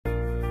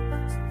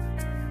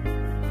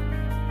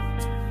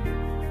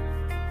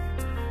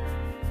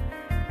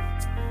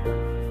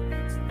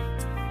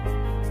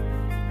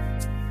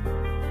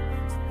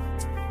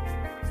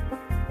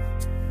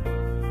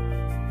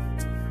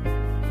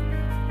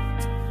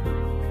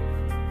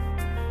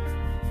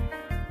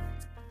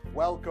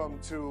Welcome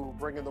to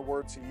Bringing the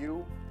Word to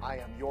You. I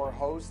am your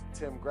host,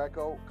 Tim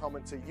Greco,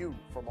 coming to you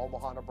from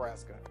Omaha,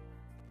 Nebraska.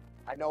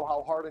 I know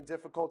how hard and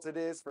difficult it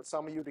is for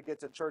some of you to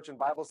get to church and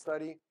Bible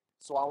study,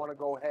 so I want to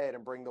go ahead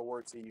and bring the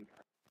Word to you.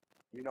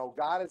 You know,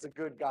 God is a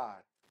good God.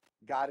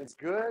 God is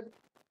good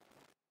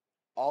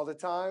all the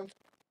time,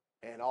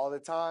 and all the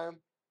time,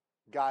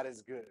 God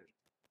is good.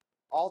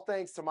 All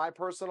thanks to my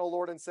personal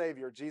Lord and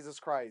Savior, Jesus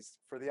Christ,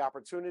 for the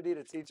opportunity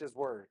to teach His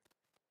Word.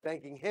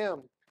 Thanking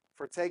Him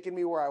for taking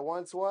me where I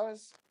once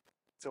was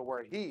to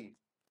where He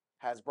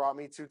has brought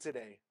me to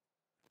today.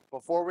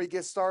 Before we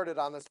get started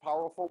on this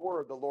powerful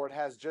word the Lord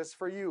has just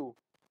for you,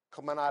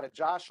 coming out of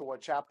Joshua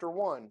chapter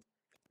 1,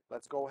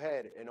 let's go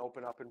ahead and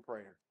open up in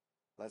prayer.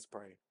 Let's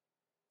pray.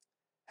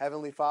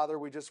 Heavenly Father,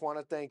 we just want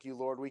to thank you,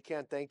 Lord. We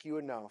can't thank you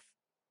enough.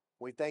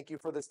 We thank you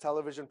for this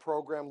television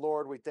program,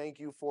 Lord. We thank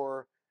you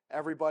for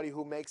everybody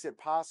who makes it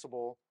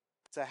possible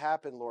to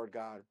happen, Lord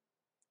God.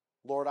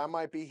 Lord, I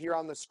might be here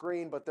on the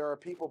screen, but there are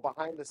people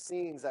behind the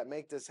scenes that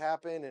make this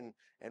happen,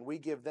 and we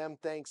give them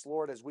thanks,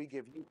 Lord, as we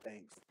give you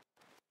thanks.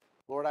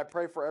 Lord, I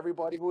pray for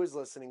everybody who is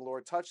listening,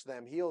 Lord, touch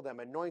them, heal them,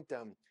 anoint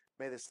them.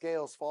 May the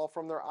scales fall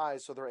from their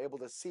eyes so they're able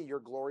to see your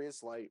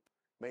glorious light.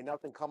 May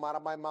nothing come out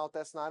of my mouth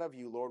that's not of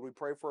you, Lord. We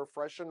pray for a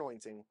fresh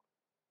anointing.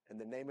 In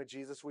the name of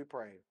Jesus, we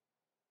pray.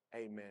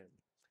 Amen.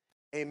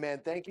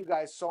 Amen. Thank you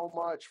guys so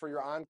much for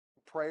your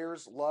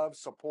prayers, love,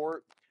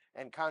 support,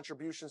 and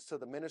contributions to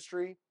the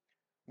ministry.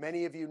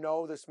 Many of you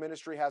know this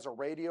ministry has a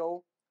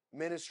radio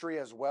ministry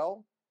as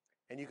well,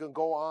 and you can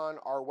go on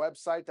our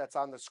website that's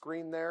on the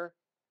screen there,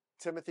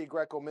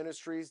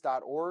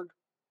 timothygrecoministries.org,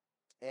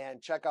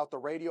 and check out the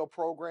radio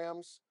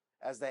programs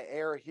as they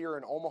air here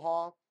in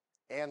Omaha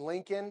and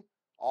Lincoln.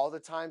 All the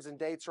times and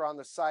dates are on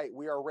the site.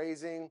 We are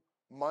raising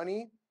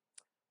money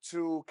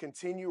to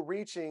continue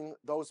reaching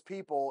those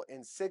people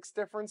in 6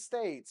 different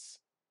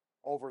states,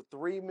 over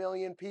 3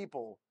 million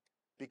people,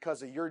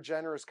 because of your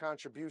generous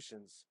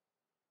contributions.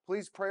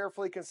 Please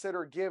prayerfully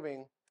consider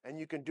giving, and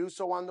you can do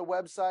so on the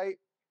website.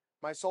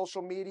 My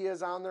social media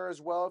is on there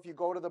as well. If you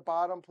go to the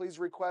bottom, please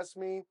request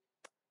me,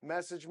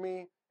 message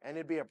me, and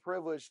it'd be a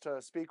privilege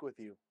to speak with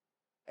you.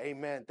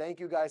 Amen.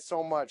 Thank you guys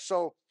so much.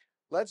 So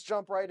let's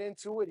jump right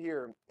into it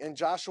here in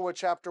Joshua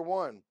chapter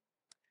 1.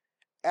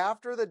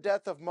 After the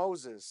death of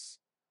Moses,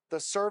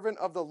 the servant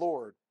of the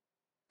Lord,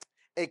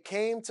 it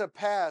came to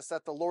pass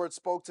that the Lord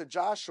spoke to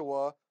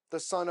Joshua, the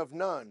son of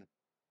Nun,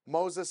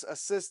 Moses'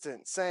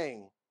 assistant,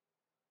 saying,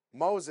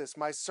 Moses,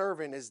 my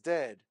servant, is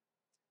dead.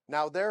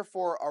 Now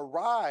therefore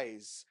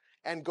arise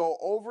and go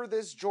over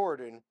this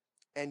Jordan,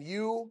 and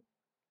you,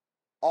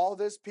 all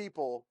this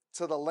people,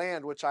 to the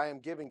land which I am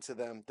giving to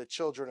them, the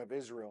children of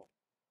Israel.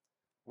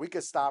 We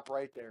could stop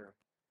right there.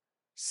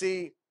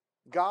 See,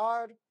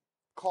 God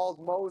called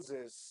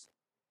Moses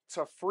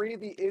to free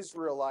the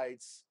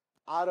Israelites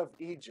out of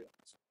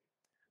Egypt.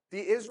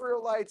 The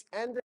Israelites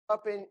ended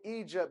up in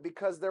Egypt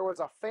because there was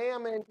a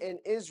famine in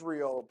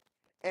Israel,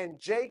 and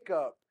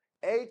Jacob,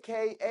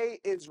 aka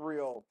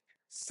Israel,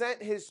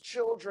 sent his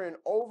children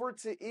over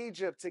to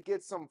Egypt to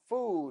get some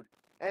food,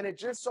 and it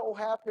just so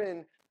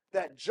happened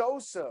that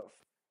Joseph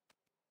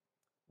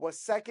was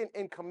second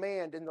in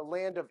command in the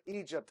land of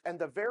Egypt, and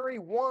the very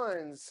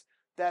ones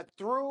that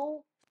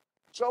threw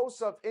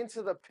Joseph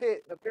into the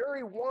pit, the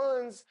very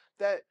ones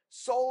that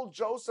sold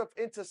Joseph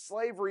into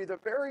slavery, the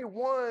very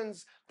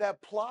ones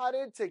that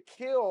plotted to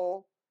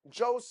kill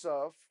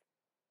Joseph,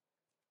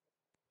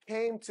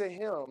 came to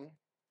him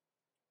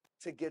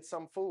to get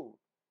some food.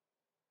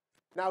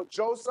 Now,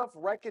 Joseph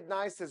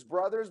recognized his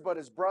brothers, but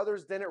his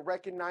brothers didn't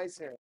recognize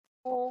him.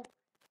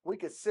 We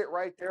could sit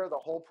right there the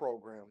whole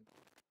program.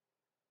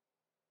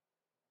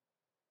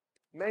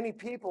 Many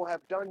people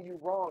have done you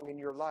wrong in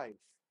your life.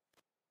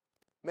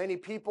 Many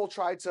people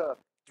tried to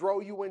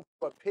throw you into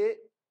a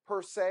pit,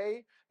 per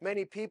se.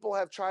 Many people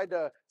have tried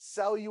to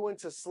sell you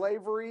into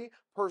slavery,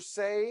 per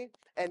se.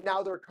 And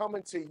now they're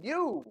coming to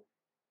you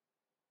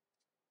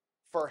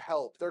for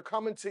help. They're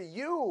coming to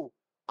you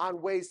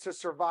on ways to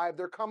survive.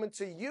 They're coming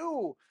to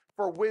you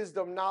for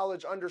wisdom,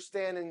 knowledge,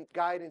 understanding,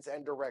 guidance,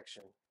 and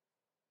direction.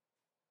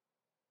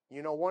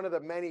 You know, one of the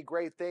many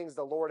great things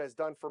the Lord has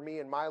done for me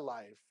in my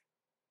life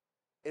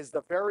is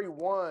the very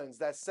ones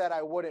that said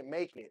I wouldn't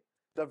make it,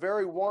 the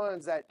very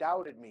ones that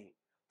doubted me,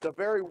 the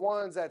very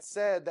ones that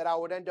said that I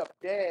would end up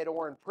dead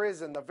or in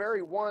prison, the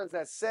very ones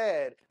that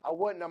said I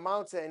wouldn't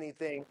amount to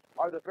anything,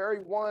 are the very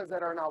ones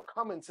that are now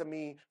coming to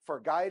me for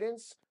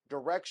guidance,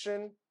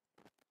 direction,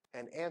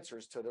 and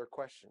answers to their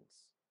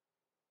questions.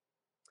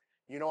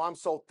 You know, I'm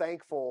so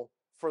thankful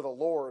for the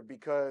Lord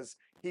because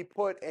He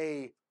put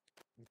a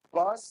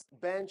bus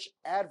bench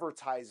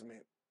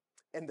advertisement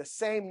in the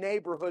same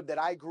neighborhood that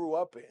I grew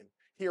up in,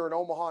 here in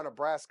Omaha,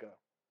 Nebraska.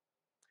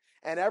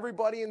 And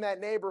everybody in that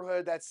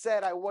neighborhood that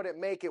said I wouldn't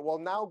make it, well,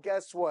 now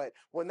guess what?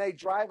 When they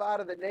drive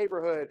out of the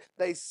neighborhood,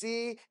 they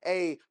see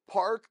a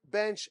park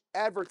bench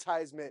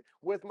advertisement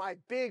with my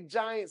big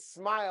giant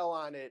smile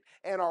on it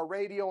and our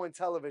radio and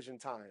television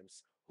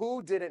times.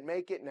 Who didn't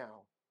make it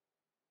now?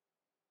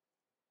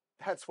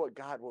 That's what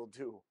God will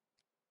do.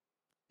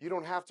 You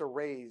don't have to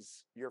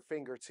raise your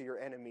finger to your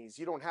enemies.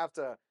 You don't have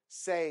to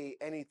say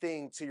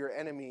anything to your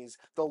enemies.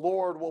 The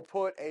Lord will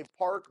put a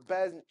park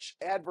bench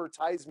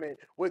advertisement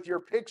with your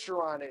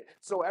picture on it.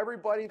 So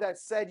everybody that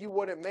said you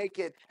wouldn't make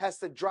it has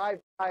to drive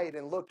by it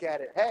and look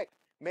at it. Heck,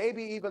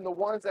 maybe even the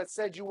ones that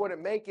said you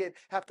wouldn't make it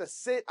have to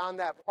sit on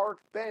that park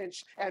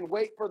bench and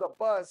wait for the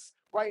bus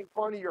right in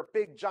front of your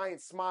big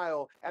giant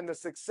smile and the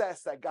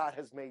success that God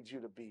has made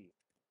you to be.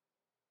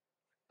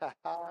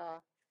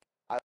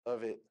 I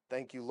love it.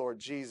 Thank you, Lord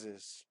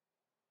Jesus.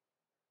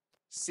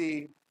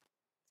 See,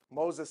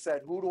 Moses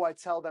said, who do I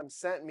tell them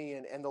sent me?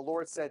 And the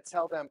Lord said,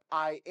 tell them,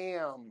 I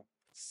am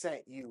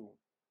sent you.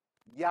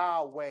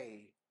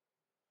 Yahweh.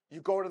 You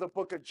go to the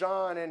book of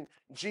John and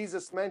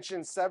Jesus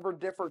mentions 7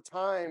 different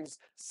times,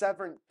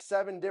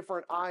 seven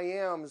different I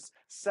ams.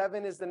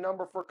 7 is the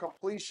number for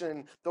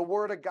completion. The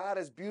word of God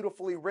is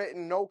beautifully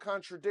written, no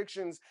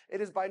contradictions. It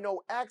is by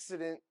no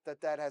accident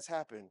that that has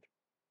happened.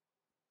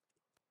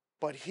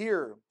 But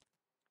here,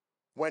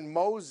 when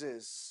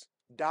Moses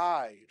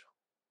died,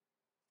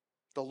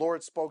 the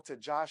Lord spoke to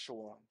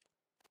Joshua.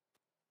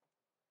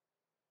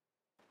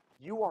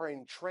 You are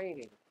in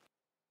training.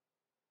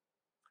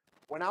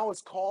 When I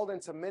was called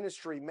into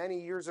ministry many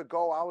years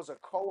ago, I was a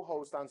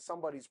co-host on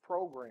somebody's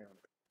program.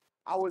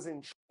 I was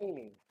in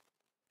training.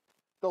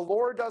 The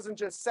Lord doesn't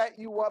just set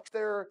you up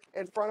there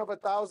in front of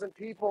 1,000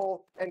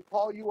 people and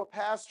call you a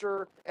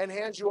pastor and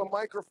hand you a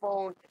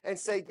microphone and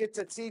say, get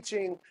to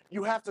teaching.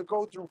 You have to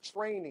go through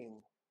training.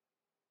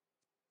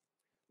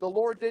 The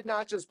Lord did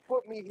not just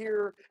put me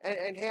here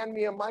and hand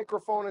me a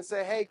microphone and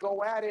say, hey,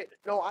 go at it.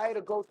 No, I had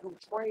to go through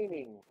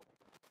training.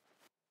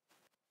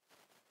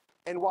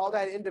 And while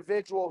that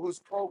individual whose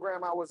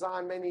program I was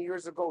on many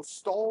years ago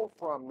stole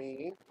from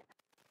me,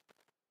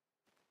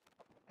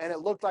 and it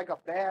looked like a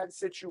bad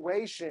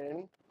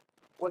situation,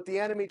 what the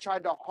enemy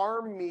tried to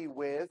harm me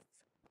with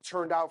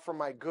turned out for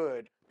my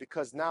good,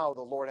 because now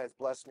the Lord has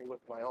blessed me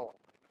with my own.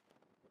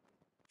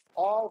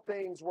 All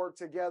things work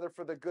together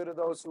for the good of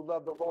those who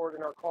love the Lord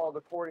and are called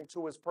according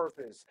to his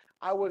purpose.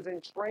 I was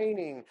in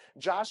training.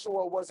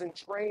 Joshua was in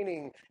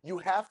training. You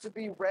have to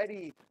be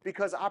ready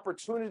because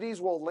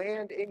opportunities will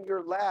land in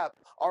your lap.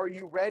 Are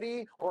you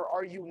ready or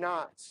are you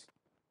not?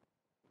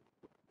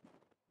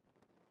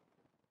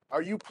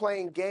 Are you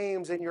playing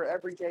games in your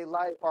everyday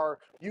life? Are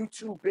you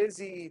too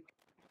busy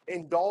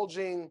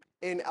indulging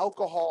in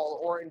alcohol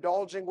or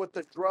indulging with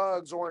the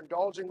drugs or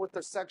indulging with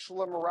the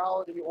sexual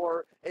immorality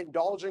or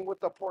indulging with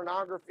the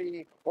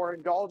pornography or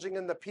indulging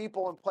in the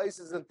people and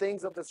places and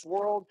things of this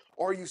world?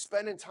 Or are you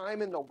spending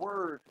time in the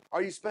word?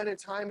 Are you spending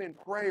time in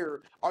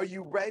prayer? Are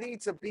you ready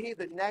to be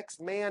the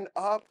next man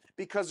up?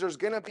 Because there's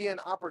going to be an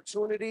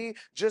opportunity,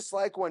 just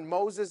like when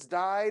Moses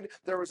died,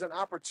 there was an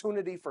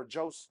opportunity for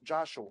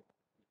Joshua.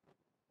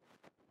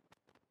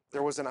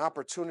 There was an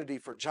opportunity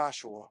for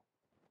Joshua.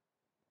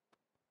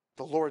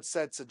 The Lord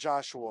said to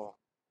Joshua,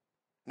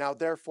 now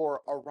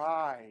therefore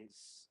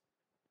arise.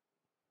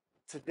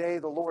 Today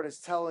the Lord is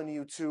telling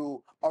you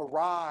to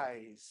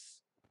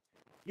arise.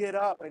 Get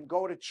up and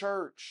go to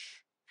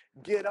church.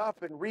 Get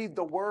up and read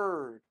the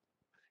word.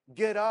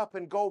 Get up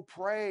and go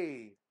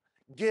pray.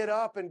 Get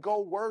up and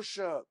go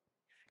worship.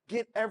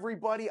 Get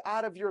everybody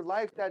out of your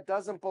life that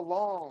doesn't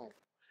belong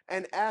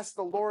and ask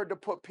the Lord to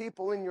put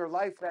people in your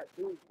life that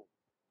do.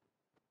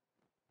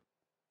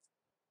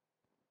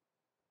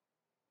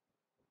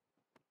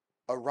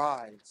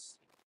 Arise.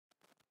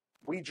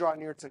 We draw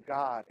near to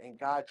God and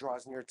God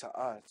draws near to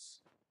us.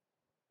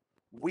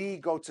 We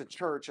go to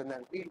church and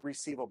then we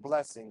receive a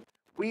blessing.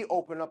 We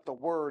open up the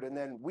word and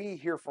then we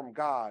hear from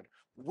God.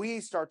 We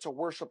start to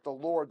worship the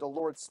Lord. The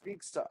Lord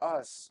speaks to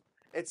us.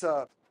 It's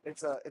a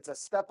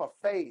step of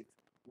faith.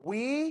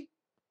 We,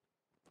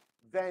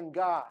 then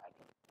God.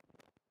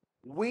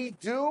 We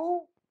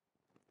do,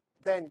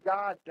 then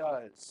God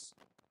does.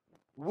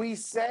 We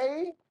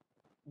say,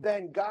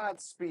 then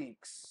God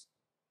speaks.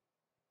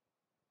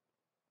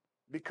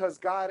 Because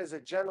God is a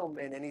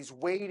gentleman and he's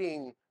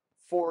waiting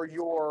for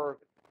your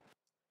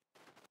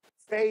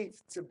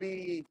faith to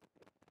be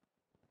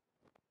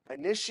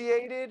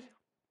initiated,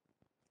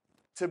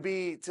 to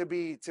be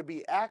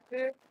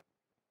active.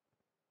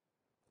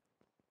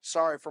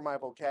 Sorry for my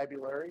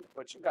vocabulary,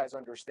 but you guys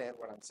understand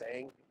what I'm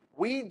saying.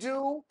 We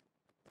do,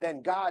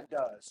 then God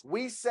does.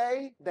 We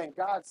say, then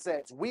God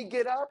says. We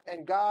get up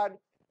and God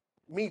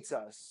meets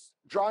us.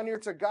 Draw near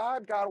to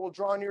God, God will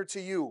draw near to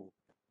you.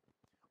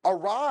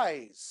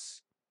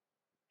 Arise,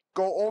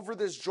 go over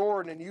this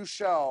Jordan, and you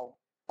shall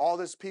all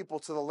this people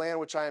to the land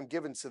which I am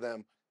given to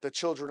them, the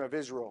children of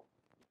Israel.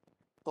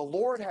 The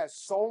Lord has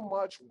so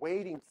much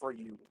waiting for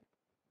you.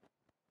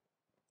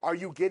 Are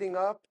you getting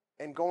up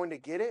and going to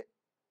get it?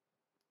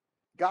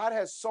 God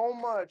has so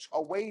much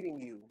awaiting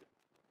you.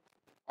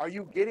 Are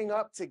you getting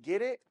up to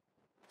get it?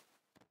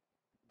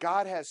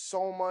 God has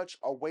so much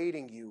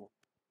awaiting you.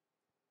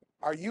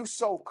 Are you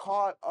so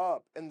caught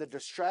up in the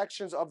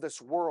distractions of this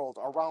world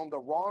around the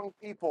wrong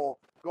people,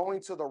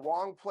 going to the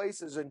wrong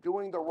places and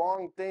doing the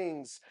wrong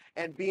things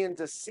and being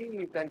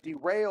deceived and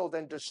derailed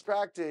and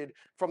distracted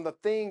from the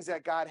things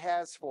that God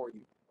has for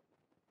you?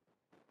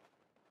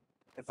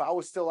 If I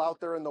was still out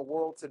there in the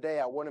world today,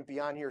 I wouldn't be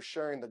on here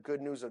sharing the good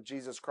news of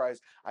Jesus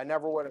Christ. I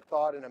never would have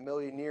thought in a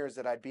million years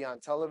that I'd be on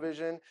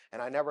television,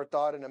 and I never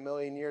thought in a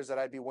million years that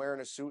I'd be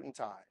wearing a suit and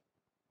tie.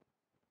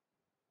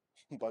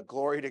 But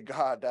glory to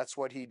God, that's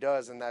what he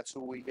does, and that's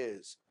who he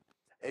is.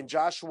 In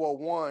Joshua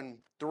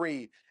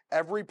 1:3,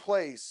 every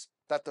place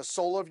that the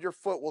sole of your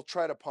foot will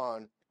tread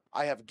upon,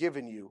 I have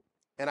given you.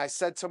 And I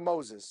said to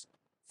Moses,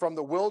 from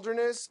the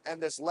wilderness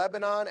and this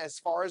Lebanon, as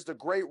far as the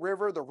great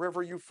river, the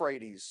river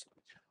Euphrates,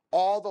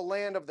 all the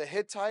land of the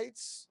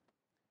Hittites,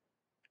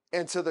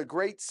 and to the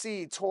great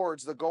sea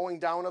towards the going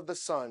down of the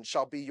sun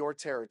shall be your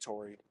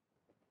territory.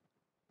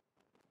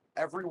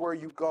 Everywhere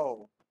you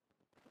go,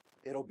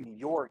 it'll be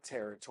your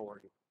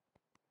territory.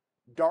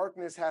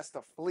 Darkness has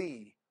to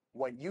flee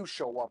when you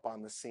show up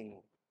on the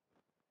scene.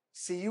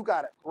 See, you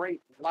got a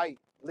great light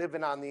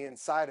living on the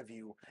inside of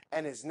you,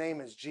 and his name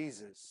is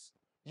Jesus.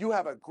 You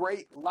have a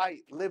great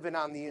light living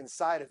on the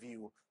inside of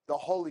you, the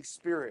Holy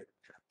Spirit.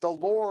 The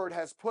Lord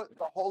has put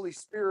the Holy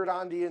Spirit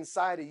on the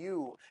inside of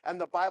you, and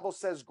the Bible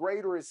says,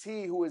 greater is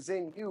he who is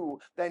in you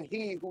than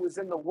he who is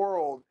in the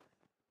world.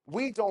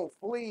 We don't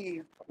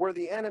flee where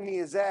the enemy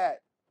is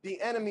at.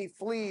 The enemy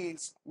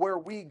flees where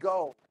we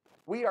go.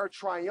 We are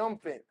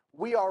triumphant.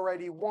 We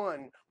already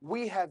won.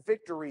 We have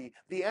victory.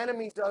 The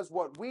enemy does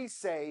what we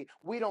say.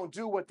 We don't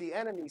do what the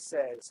enemy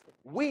says.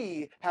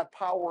 We have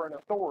power and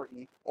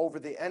authority over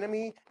the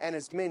enemy and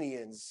his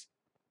minions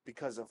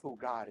because of who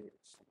God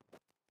is.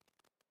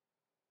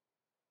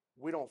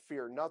 We don't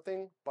fear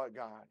nothing but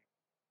God.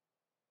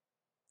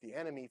 The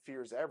enemy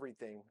fears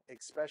everything,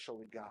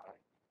 especially God.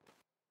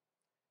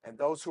 And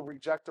those who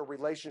reject a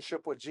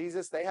relationship with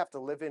Jesus, they have to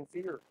live in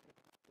fear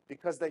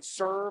because they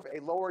serve a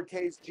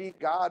lowercase g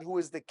God who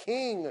is the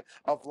king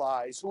of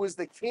lies, who is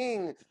the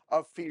king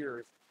of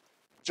fears.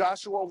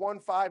 Joshua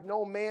 1:5,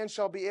 no man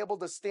shall be able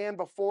to stand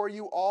before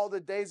you all the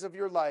days of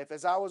your life.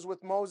 As I was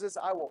with Moses,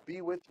 I will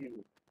be with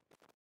you.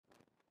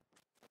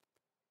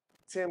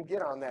 Tim,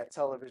 get on that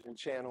television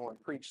channel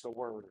and preach the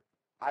word.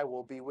 I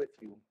will be with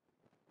you.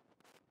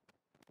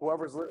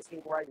 Whoever's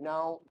listening right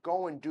now,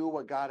 go and do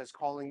what God is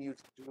calling you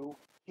to do.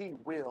 He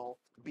will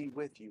be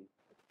with you.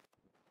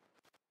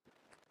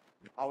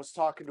 I was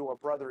talking to a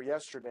brother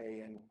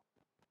yesterday, and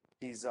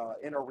he's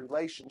in a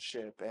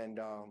relationship, and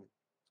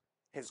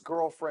his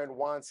girlfriend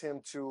wants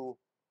him to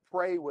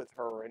pray with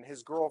her, and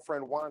his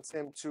girlfriend wants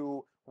him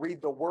to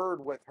read the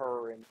word with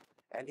her,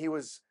 and he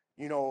was,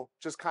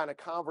 just kind of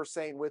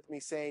conversating with me,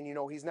 saying,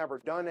 he's never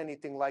done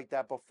anything like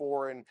that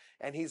before, and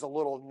he's a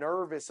little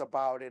nervous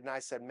about it. And I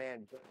said,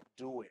 man,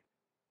 do it.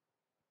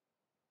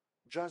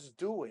 Just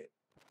do it.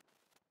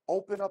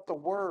 Open up the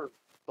word.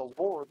 The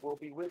Lord will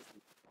be with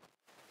you.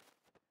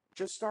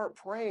 Just start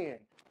praying.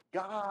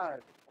 God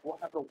will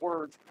have the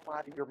words come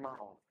out of your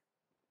mouth.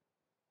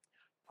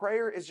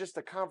 Prayer is just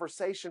a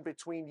conversation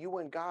between you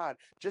and God.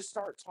 Just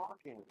start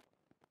talking.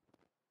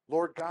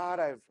 Lord God,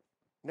 I've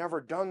never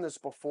done this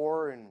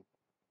before, and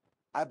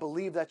I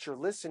believe that you're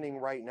listening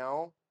right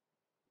now.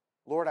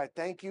 Lord, I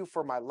thank you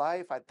for my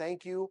life. I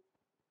thank you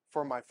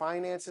for my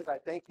finances. I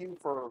thank you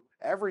for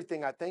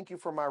everything. I thank you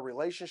for my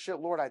relationship.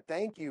 Lord, I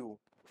thank you.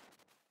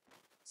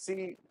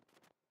 See,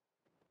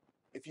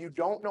 if you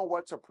don't know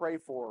what to pray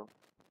for,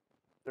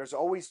 there's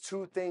always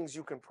two things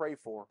you can pray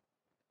for.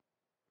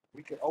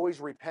 We can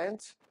always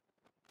repent,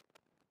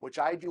 which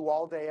I do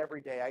all day,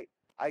 every day.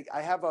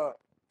 I have a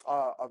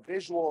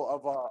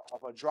visual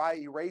of a dry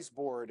erase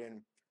board,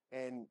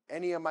 and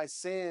any of my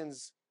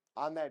sins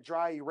on that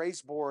dry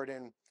erase board,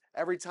 and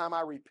every time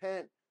I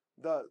repent,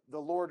 the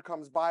Lord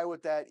comes by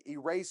with that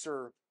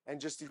eraser and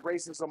just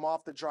erases them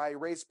off the dry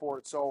erase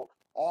board. So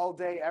all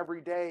day, every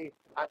day,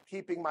 I'm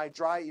keeping my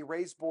dry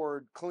erase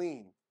board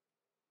clean.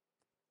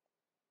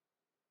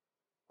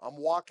 I'm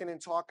walking and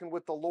talking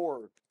with the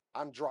Lord.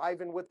 I'm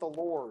driving with the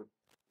Lord.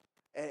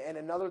 And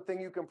another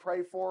thing you can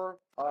pray for,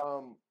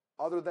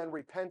 other than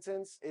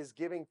repentance, is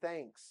giving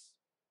thanks.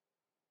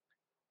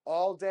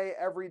 All day,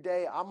 every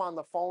day, I'm on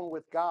the phone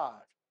with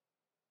God.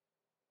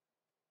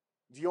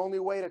 The only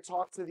way to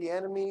talk to the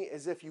enemy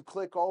is if you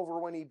click over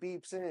when he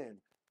beeps in.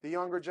 The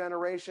younger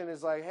generation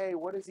is like, hey,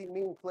 what does he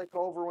mean click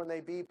over when they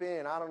beep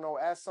in? I don't know.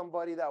 Ask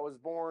somebody that was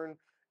born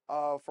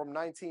from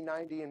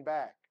 1990 and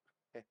back.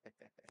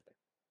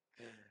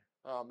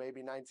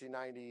 Maybe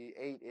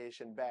 1998-ish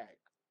and back.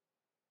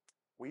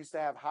 We used to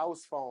have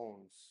house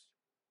phones.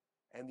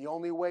 And the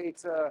only way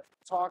to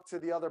talk to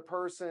the other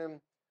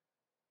person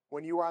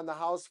when you were on the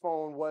house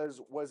phone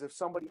was if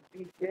somebody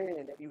beeped in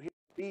and you hit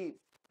beep.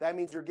 That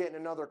means you're getting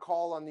another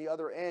call on the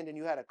other end, and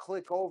you had to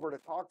click over to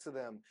talk to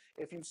them.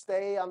 If you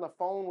stay on the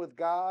phone with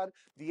God,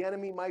 the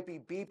enemy might be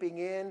beeping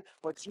in,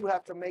 but you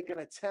have to make an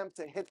attempt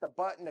to hit the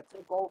button to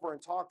click over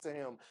and talk to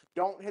him.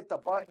 Don't hit the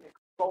button to click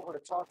over to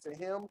talk to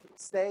him.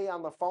 Stay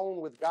on the phone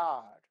with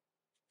God.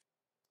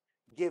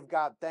 Give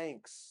God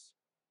thanks.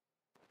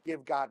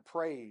 Give God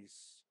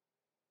praise.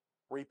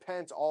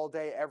 Repent all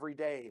day, every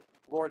day.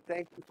 Lord,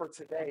 thank you for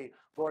today.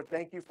 Lord,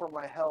 thank you for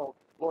my health.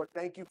 Lord,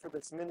 thank you for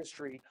this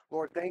ministry.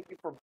 Lord, thank you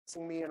for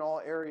blessing me in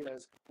all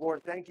areas.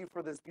 Lord, thank you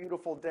for this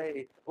beautiful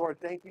day. Lord,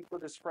 thank you for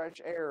this fresh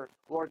air.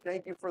 Lord,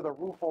 thank you for the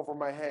roof over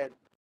my head.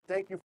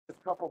 Thank you for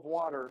this cup of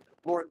water.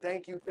 Lord,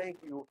 thank you, thank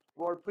you.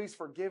 Lord, please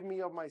forgive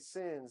me of my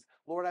sins.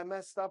 Lord, I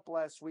messed up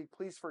last week.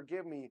 Please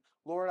forgive me.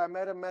 Lord, I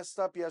might have messed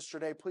up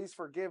yesterday. Please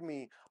forgive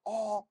me.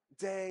 All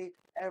day,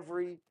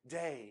 every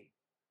day.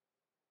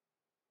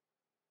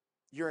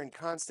 You're in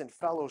constant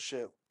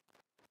fellowship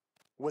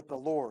with the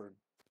Lord.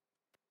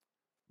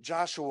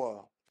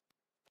 Joshua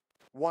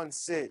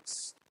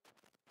 1:6.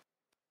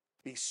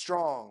 Be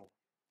strong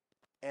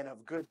and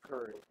of good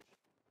courage.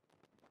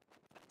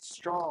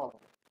 Strong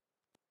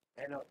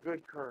and of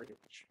good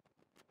courage.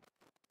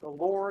 The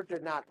Lord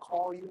did not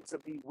call you to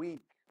be weak.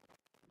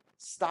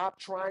 Stop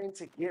trying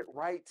to get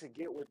right to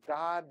get with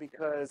God,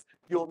 because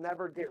you'll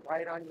never get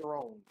right on your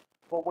own.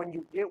 But when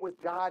you get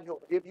with God,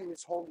 He'll give you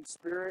His Holy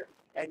Spirit,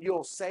 and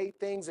you'll say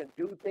things and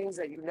do things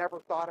that you never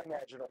thought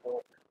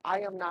imaginable. I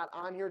am not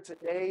on here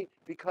today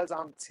because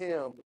I'm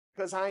Tim,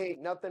 because I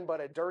ain't nothing but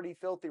a dirty,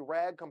 filthy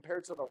rag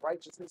compared to the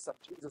righteousness of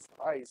Jesus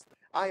Christ.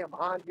 I am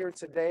on here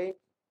today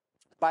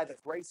by the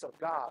grace of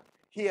God.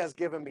 He has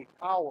given me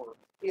power.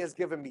 He has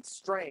given me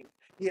strength.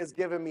 He has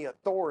given me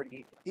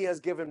authority. He has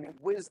given me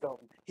wisdom.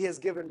 He has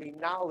given me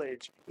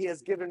knowledge. He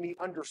has given me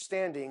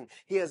understanding.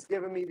 He has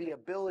given me the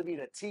ability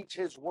to teach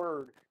His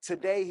word.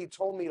 Today, He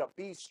told me to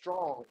be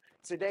strong.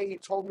 Today, He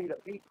told me to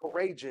be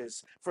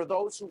courageous. For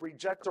those who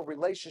reject a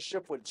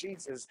relationship with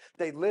Jesus,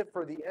 they live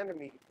for the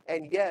enemy.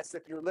 And yes,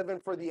 if you're living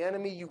for the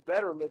enemy, you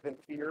better live in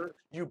fear.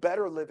 You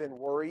better live in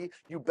worry.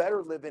 You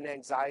better live in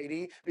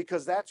anxiety,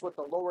 because that's what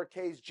the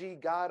lowercase g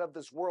God of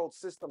this world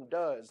system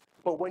does.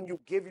 But when you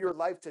give your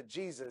life to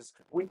Jesus,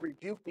 we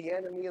rebuke the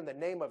enemy in the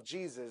name of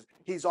Jesus.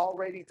 He's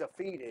already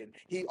defeated.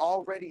 He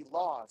already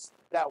lost.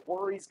 That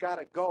worry's got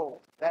to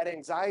go. That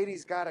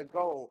anxiety's got to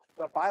go.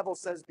 The Bible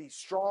says be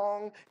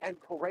strong and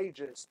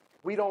courageous.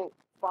 We don't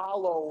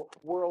follow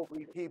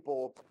worldly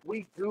people.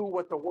 We do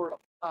what the Word of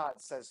God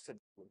says to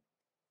do.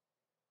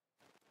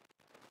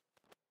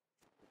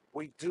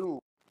 We do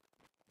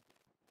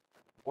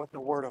what the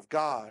Word of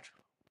God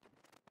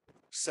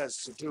says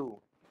to do.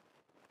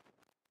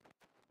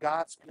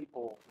 God's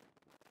people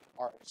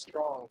are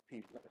strong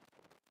people.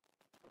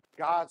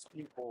 God's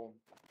people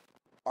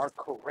are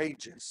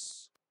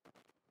courageous.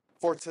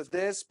 For to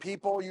this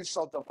people you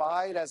shall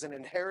divide as an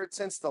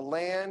inheritance the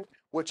land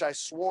which I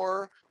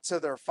swore to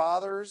their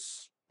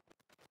fathers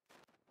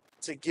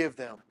to give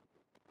them.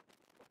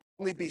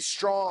 Only be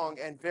strong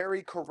and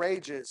very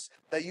courageous,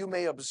 that you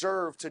may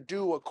observe to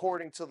do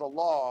according to the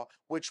law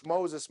which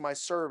Moses my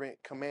servant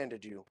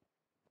commanded you.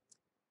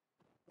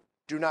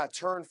 Do not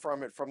turn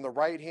from it from the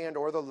right hand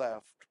or the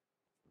left.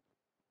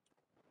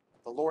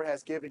 The Lord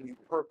has given you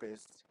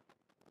purpose.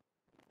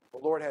 The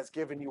Lord has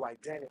given you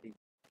identity.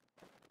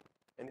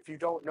 And if you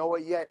don't know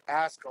it yet,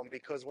 ask Him,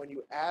 because when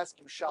you ask,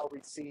 you shall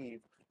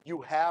receive.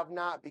 You have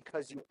not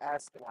because you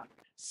ask not.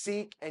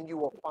 Seek and you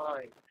will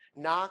find.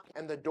 Knock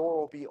and the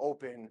door will be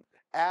open.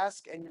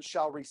 Ask and you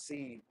shall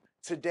receive.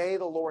 Today,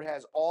 the Lord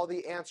has all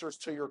the answers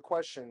to your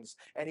questions,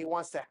 and He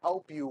wants to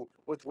help you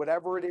with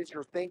whatever it is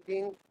you're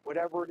thinking,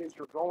 whatever it is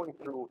you're going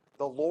through.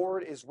 The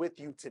Lord is with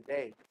you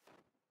today.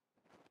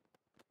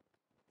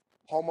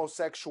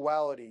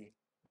 Homosexuality.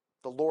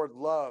 The Lord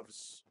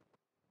loves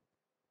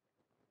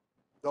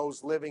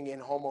those living in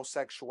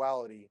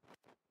homosexuality.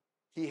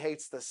 He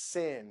hates the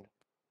sin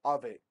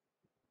of it.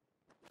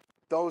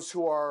 Those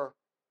who are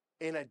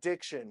in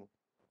addiction,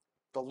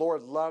 the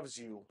Lord loves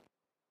you.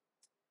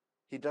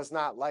 He does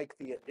not like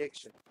the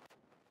addiction.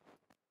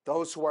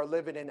 Those who are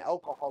living in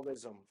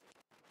alcoholism,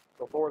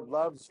 the Lord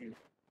loves you.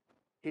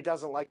 He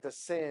doesn't like the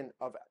sin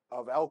of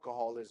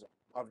alcoholism,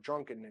 of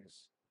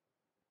drunkenness.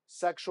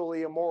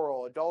 Sexually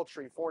immoral,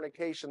 adultery,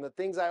 fornication, the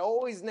things I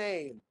always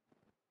name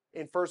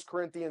in 1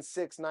 Corinthians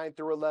 6, 9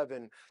 through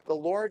 11. The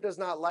Lord does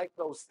not like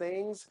those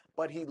things,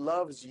 but He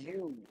loves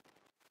you.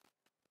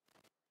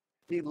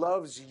 He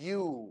loves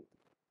you.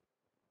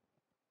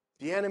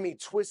 The enemy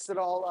twists it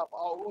all up.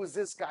 Oh, who is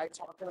this guy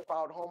talking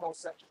about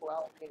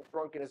homosexuality and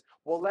drunkenness?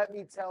 Well, let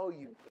me tell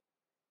you.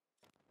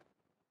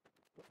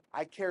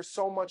 I care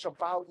so much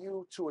about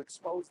you to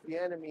expose the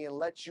enemy and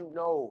let you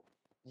know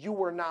you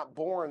were not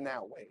born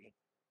that way.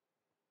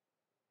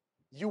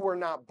 You were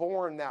not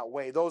born that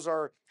way. Those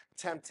are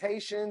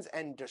temptations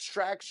and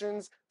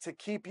distractions to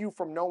keep you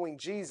from knowing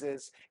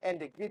Jesus and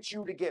to get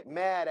you to get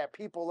mad at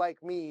people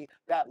like me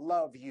that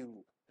love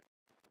you.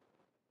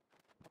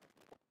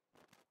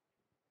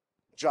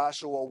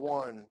 Joshua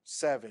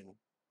 1:7.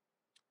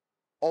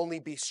 Only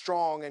be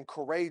strong and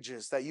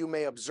courageous, that you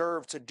may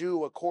observe to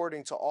do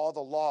according to all the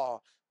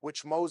law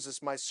which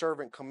Moses my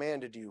servant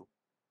commanded you.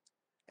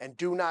 And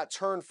do not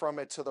turn from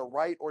it to the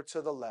right or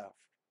to the left.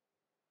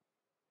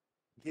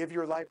 Give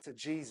your life to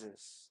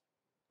Jesus.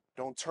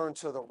 Don't turn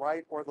to the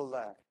right or the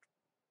left.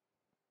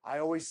 I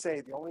always say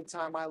the only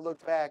time I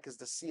look back is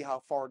to see how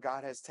far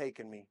God has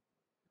taken me.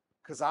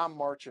 Because I'm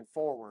marching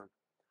forward.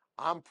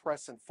 I'm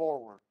pressing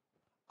forward.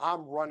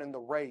 I'm running the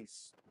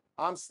race.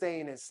 I'm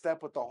staying in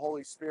step with the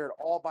Holy Spirit,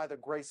 all by the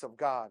grace of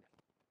God.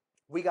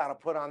 We got to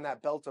put on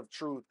that belt of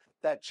truth,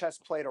 that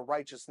chest plate of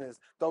righteousness,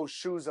 those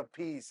shoes of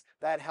peace,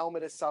 that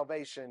helmet of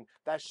salvation,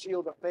 that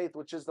shield of faith,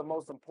 which is the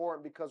most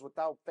important, because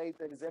without faith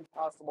it is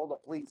impossible to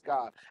please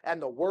God.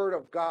 And the word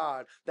of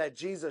God that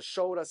Jesus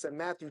showed us in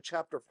Matthew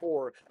chapter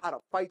 4, how to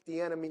fight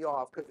the enemy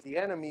off, because the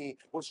enemy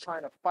was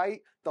trying to fight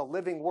the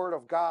living word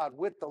of God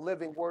with the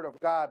living word of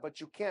God.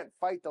 But you can't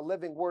fight the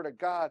living word of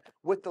God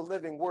with the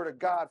living word of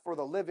God, for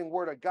the living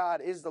word of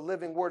God is the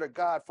living word of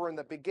God. For in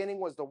the beginning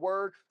was the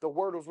word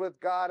was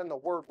with God, and the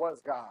word was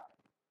God.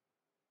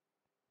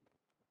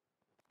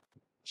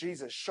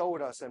 Jesus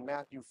showed us in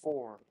Matthew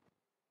 4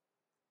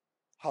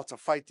 how to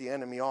fight the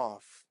enemy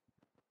off.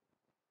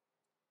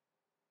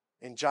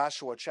 In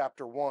Joshua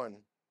chapter 1,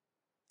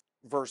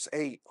 verse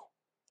 8,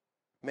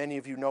 many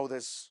of you know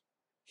this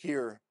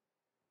here.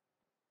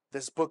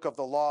 This book of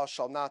the law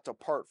shall not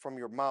depart from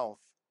your mouth,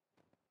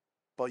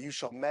 but you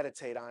shall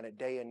meditate on it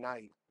day and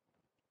night.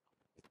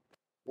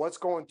 What's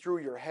going through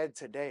your head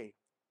today?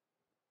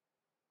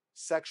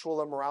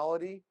 Sexual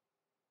immorality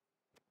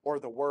or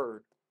the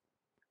word?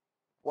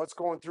 What's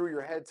going through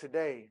your head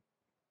today?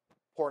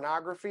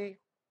 Pornography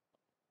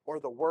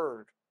or the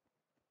word?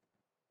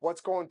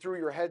 What's going through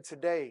your head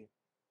today?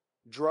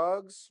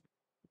 Drugs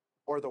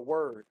or the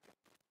word?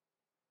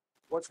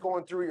 What's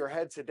going through your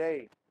head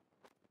today?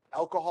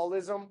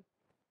 Alcoholism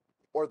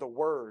or the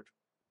word?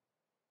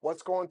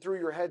 What's going through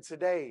your head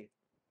today?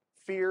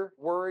 Fear,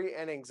 worry,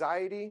 and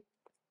anxiety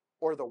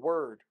or the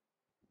word?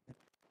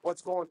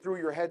 What's going through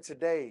your head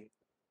today?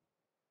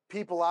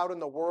 People out in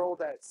the world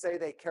that say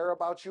they care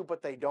about you,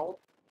 but they don't,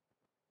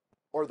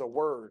 or the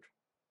word?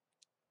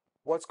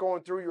 What's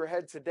going through your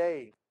head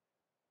today?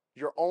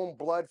 Your own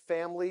blood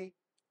family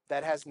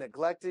that has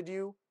neglected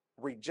you,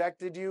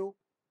 rejected you,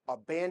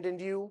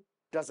 abandoned you,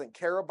 doesn't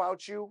care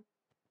about you,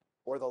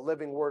 or the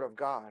living word of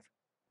God?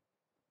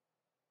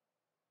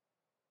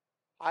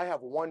 I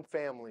have one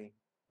family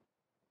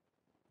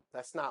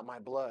that's not my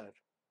blood.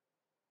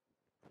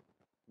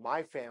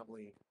 My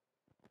family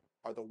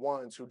are the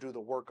ones who do the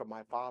work of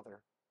my Father.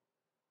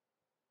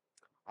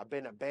 I've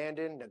been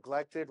abandoned,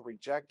 neglected,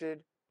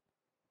 rejected,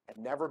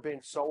 and never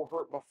been so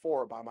hurt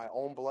before by my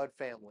own blood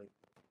family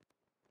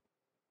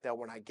that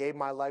when I gave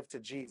my life to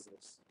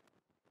Jesus,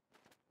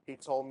 he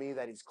told me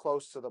that he's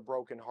close to the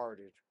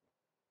brokenhearted.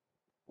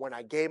 When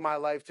I gave my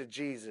life to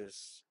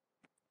Jesus,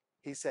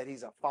 he said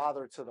he's a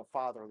father to the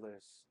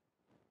fatherless.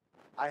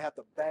 I have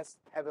the best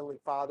heavenly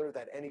Father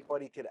that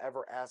anybody could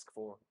ever ask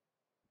for.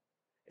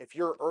 If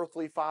your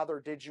earthly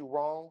father did you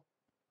wrong,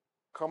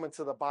 come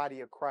into the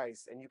body of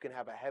Christ and you can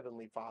have a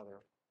heavenly Father.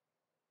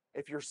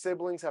 If your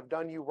siblings have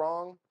done you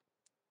wrong,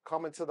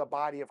 come into the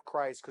body of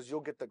Christ, because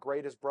you'll get the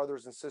greatest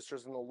brothers and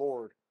sisters in the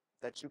Lord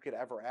that you could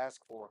ever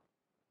ask for.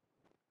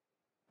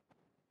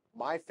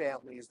 My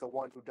family is the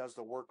one who does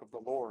the work of the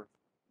Lord.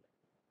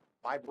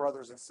 My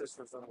brothers and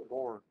sisters in the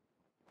Lord,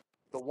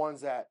 the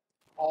ones that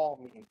call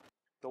me,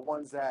 the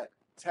ones that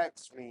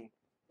text me,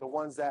 the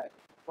ones that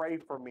pray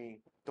for me,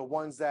 the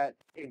ones that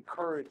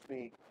encourage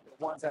me,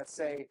 the ones that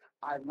say,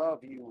 I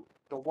love you,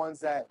 the ones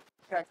that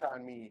check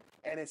on me.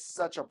 And it's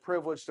such a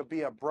privilege to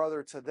be a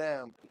brother to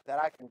them, that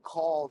I can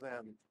call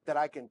them, that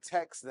I can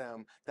text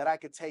them, that I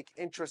could take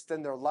interest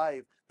in their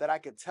life, that I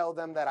could tell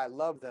them that I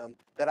love them,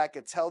 that I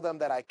could tell them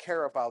that I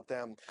care about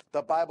them.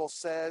 The Bible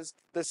says,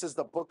 this is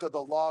the book of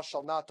the law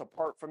shall not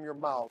depart from your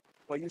mouth,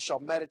 but you shall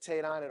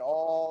meditate on it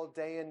all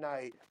day and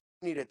night.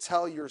 You need to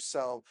tell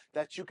yourself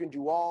that you can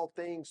do all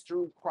things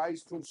through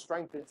Christ who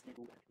strengthens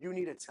you. You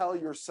need to tell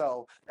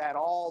yourself that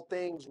all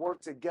things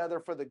work together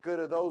for the good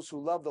of those who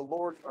love the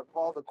Lord and are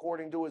called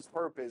according to his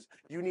purpose.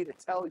 You need to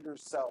tell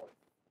yourself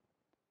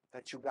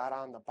that you got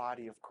on the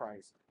body of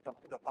Christ,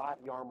 the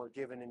body armor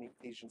given in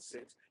Ephesians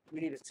 6. You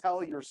need to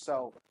tell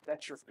yourself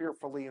that you're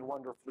fearfully and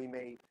wonderfully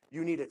made.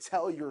 You need to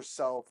tell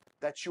yourself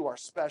that you are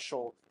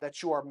special,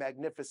 that you are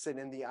magnificent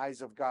in the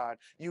eyes of God.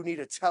 You need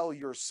to tell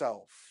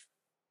yourself.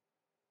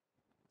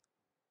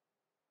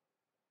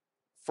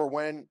 For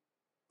when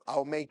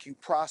I'll make you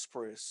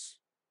prosperous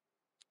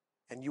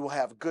and you will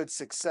have good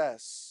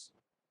success,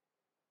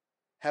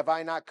 have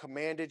I not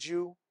commanded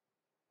you?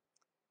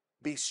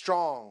 Be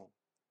strong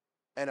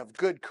and of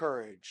good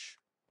courage.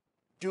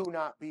 Do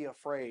not be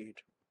afraid,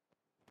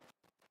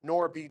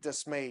 nor be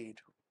dismayed,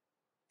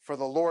 for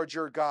the Lord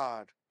your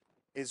God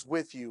is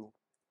with you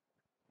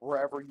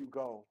wherever you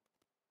go.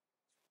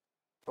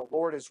 The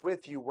Lord is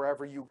with you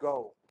wherever you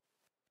go.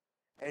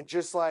 And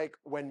just like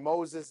when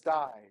Moses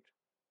died,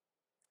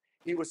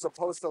 he was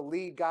supposed to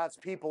lead God's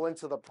people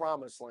into the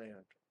promised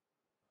land.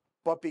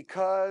 But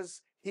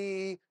because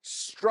he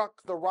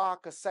struck the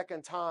rock a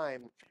second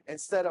time,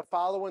 instead of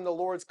following the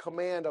Lord's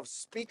command of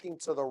speaking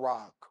to the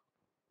rock,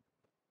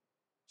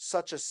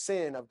 such a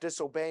sin of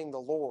disobeying the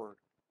Lord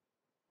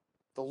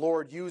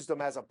used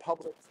him as a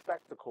public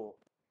spectacle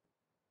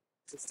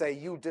to say,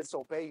 you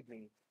disobeyed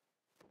me.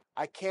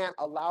 I can't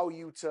allow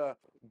you to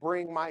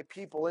bring my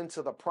people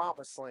into the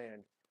promised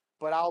land,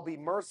 but I'll be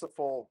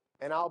merciful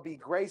and I'll be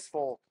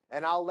graceful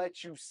and I'll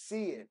let you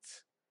see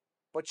it,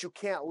 but you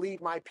can't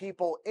lead my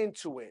people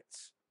into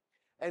it.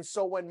 And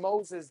so when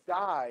Moses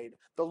died,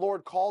 the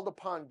Lord called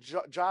upon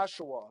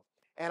Joshua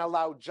and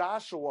allowed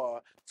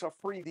Joshua to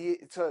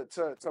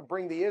to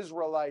bring the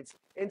Israelites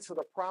into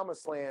the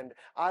promised land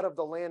out of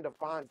the land of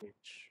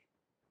bondage.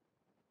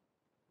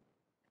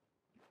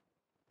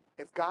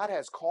 If God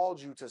has called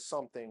you to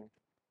something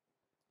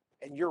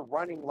and you're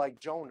running like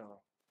Jonah,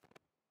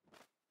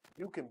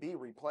 you can be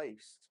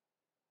replaced.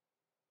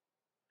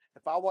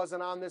 If I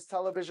wasn't on this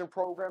television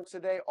program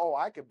today,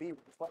 I could be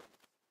replaced.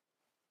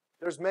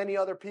 There's many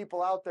other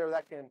people out there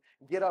that can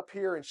get up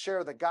here and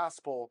share the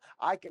gospel.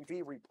 I can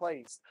be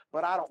replaced,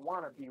 but I don't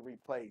want to be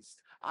replaced.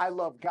 I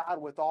love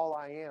God with all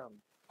I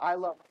am. I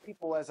love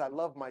people as I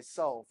love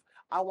myself.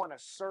 I want to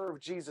serve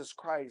Jesus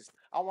Christ.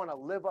 I want to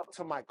live up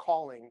to my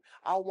calling.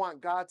 I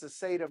want God to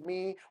say to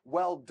me,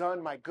 well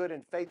done, my good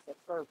and faithful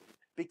servant.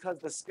 Because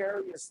the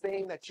scariest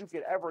thing that you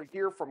could ever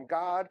hear from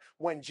God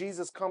when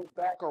Jesus comes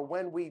back or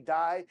when we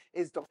die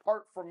is,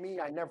 depart from me,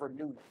 I never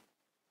knew you.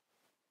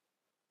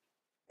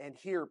 And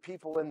here,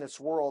 people in this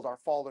world are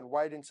falling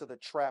right into the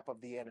trap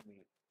of the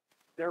enemy.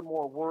 They're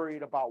more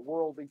worried about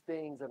worldly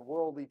things and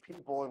worldly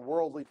people and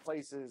worldly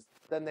places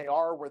than they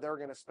are where they're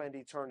going to spend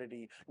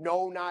eternity.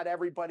 No, not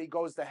everybody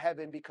goes to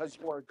heaven because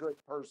you're a good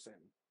person.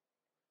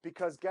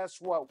 Because guess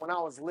what? When I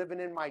was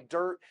living in my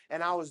dirt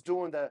and I was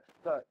doing the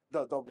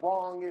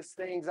wrongest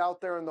things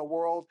out there in the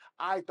world,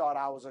 I thought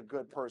I was a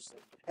good person.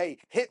 Hey,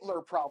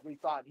 Hitler probably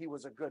thought he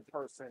was a good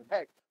person.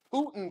 Heck,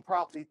 Putin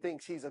probably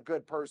thinks he's a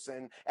good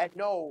person. And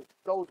no,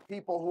 those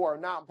people who are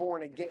not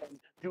born again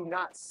do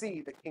not see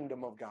the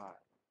kingdom of God.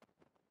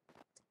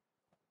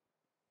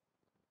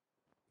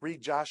 Read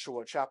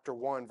Joshua chapter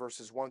 1,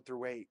 verses 1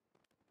 through 8.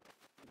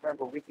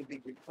 Remember, we can be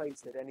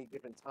replaced at any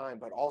given time,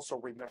 but also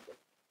remember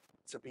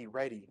to be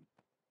ready,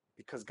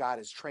 because God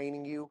is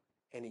training you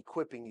and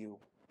equipping you.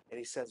 And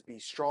he says, be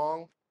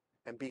strong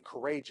and be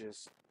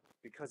courageous,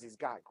 because he's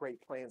got great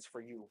plans for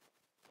you.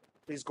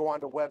 Please go on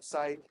the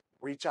website,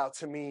 reach out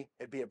to me.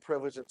 It'd be a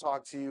privilege to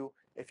talk to you.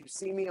 If you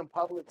see me in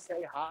public,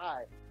 say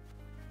hi.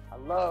 I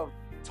love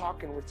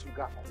talking with you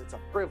guys. It's a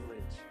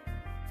privilege.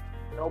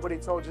 Nobody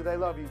told you they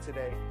love you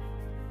today.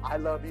 I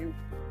love you.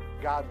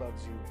 God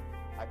loves you.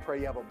 I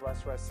pray you have a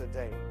blessed rest of the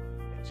day.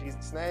 In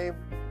Jesus' name,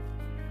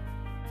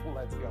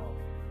 let's go.